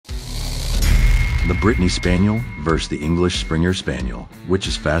The Brittany Spaniel versus the English Springer Spaniel. Which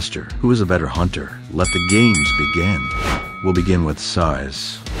is faster? Who is a better hunter? Let the games begin. We'll begin with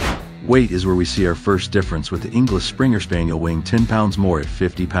size. Weight is where we see our first difference, with the English Springer Spaniel weighing 10 pounds more at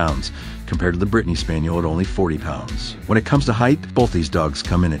 50 pounds, compared to the Brittany Spaniel at only 40 pounds. When it comes to height, both these dogs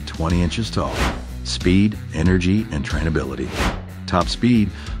come in at 20 inches tall. Speed, energy, and trainability. Top speed,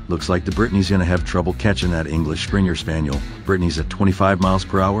 looks like the Brittany's gonna have trouble catching that English Springer Spaniel. Brittany's at 25 miles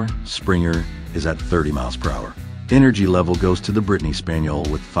per hour, Springer is at 30 miles per hour. Energy level goes to the Brittany Spaniel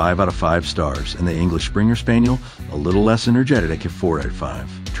with 5 out of 5 stars, and the English Springer Spaniel a little less energetic at 4 out of 5.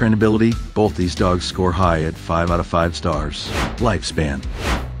 Trainability, both these dogs score high at 5 out of 5 stars. Lifespan.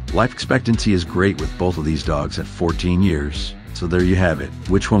 Life expectancy is great with both of these dogs at 14 years. So there you have it.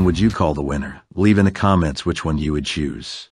 Which one would you call the winner? Leave in the comments which one you would choose.